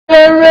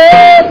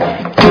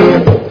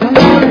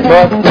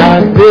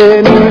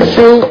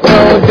shoot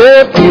no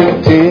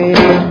deputy.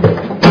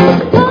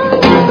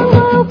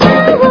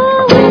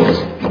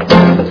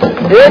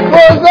 It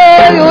was I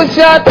who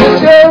shot the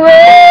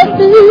sheriff.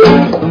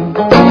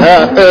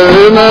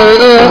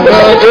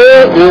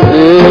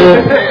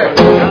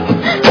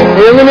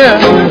 Hear me now.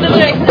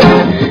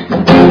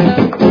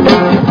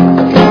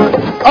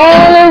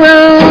 All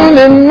around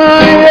in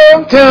my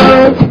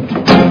hometown,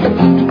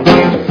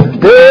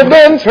 they've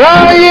been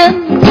trying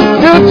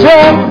to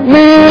track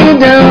me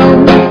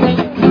down.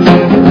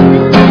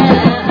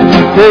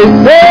 They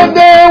said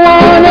they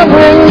wanna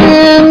bring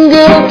in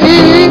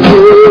guilty,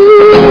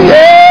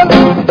 yeah,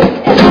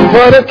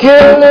 for the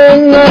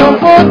killing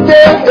of a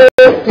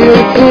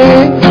deputy,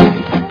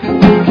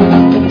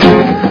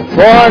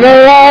 for the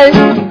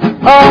life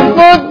of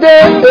a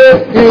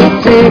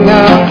deputy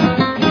now.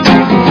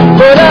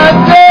 But I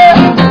said,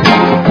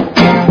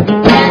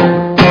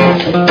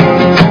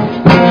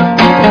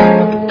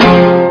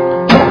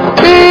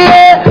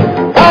 yeah,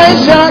 I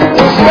shot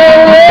the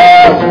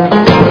sheriff,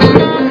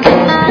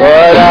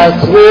 but I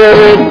swear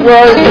it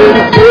was in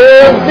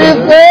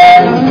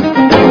self-defense.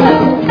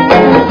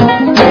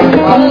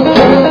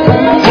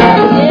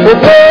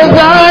 Because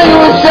I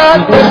who shot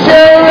the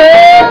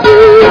sheriff,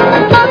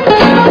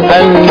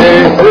 and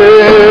they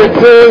said it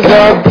was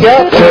a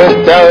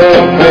capital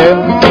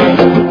offense.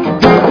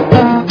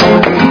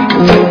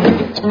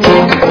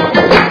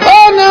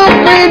 Oh, no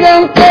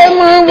freedom came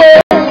away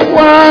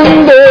one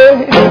day,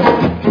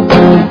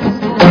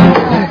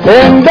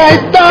 and I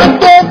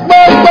started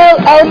bubble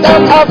out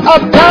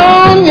of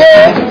town,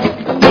 yeah.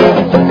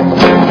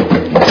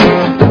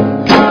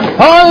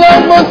 All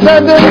of a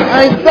sudden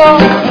I saw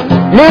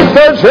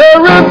Mr.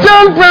 Sheriff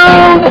John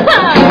Brown.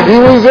 He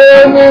was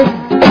able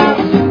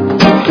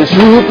to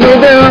shoot me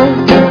down.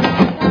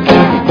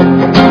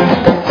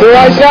 So I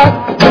shot,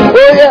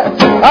 oh yeah,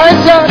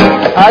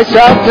 I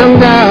shot him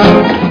down.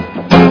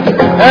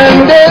 And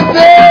they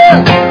said,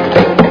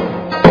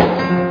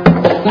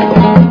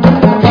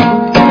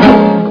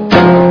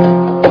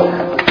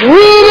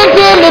 read it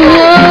in the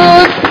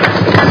news,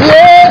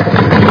 yeah,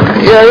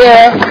 yeah,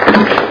 yeah.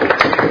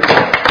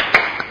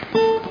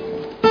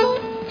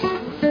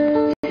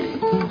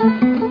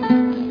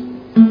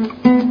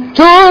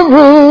 Too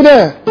rude.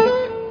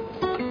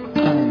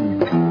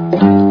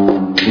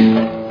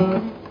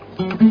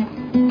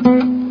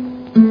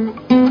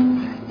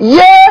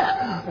 Yeah,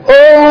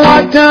 oh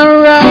what a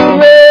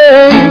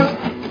race.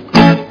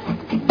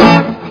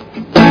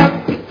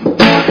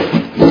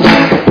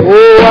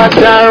 Oh what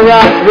a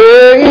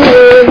race.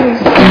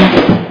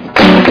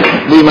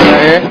 Leave my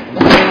hand.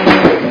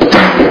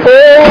 Oh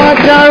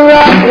what a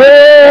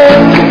race.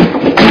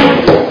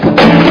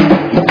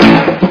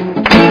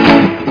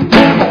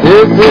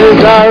 This is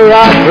a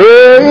rock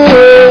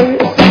race.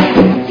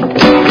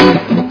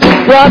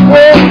 Rock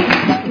race.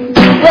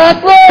 Rock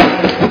race.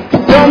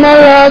 From my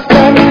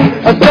Rastan,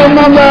 from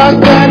my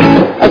Rastan,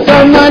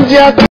 from my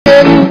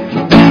jacket.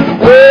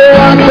 Oh,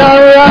 what a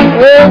rock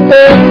race.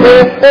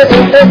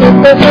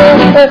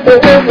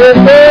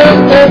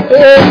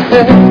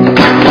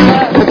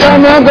 From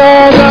my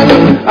Gorgon,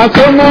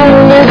 from my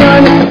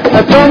Hooligan,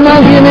 from my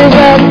Guinea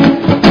Gap.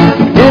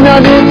 You know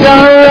this a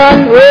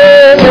rock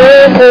race.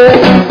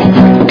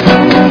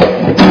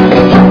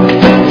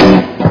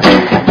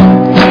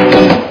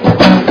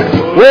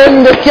 When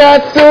the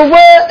cat's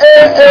away,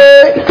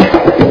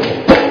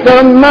 the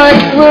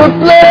mic will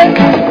play.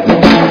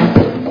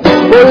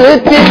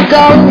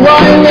 Political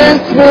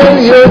violence will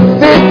your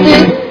city,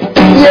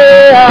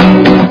 yeah.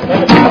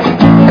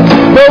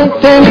 Don't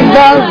think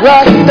that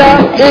Rasta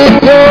is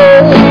your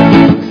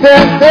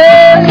say,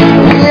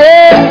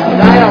 yeah.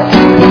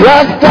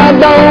 Rasta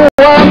don't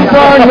work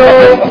for no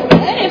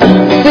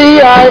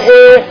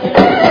CIA.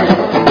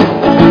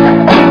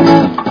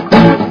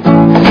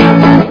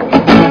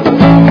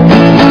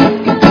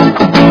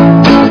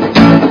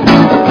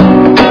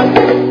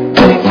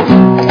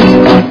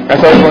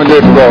 That's all we're going to do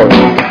for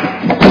God.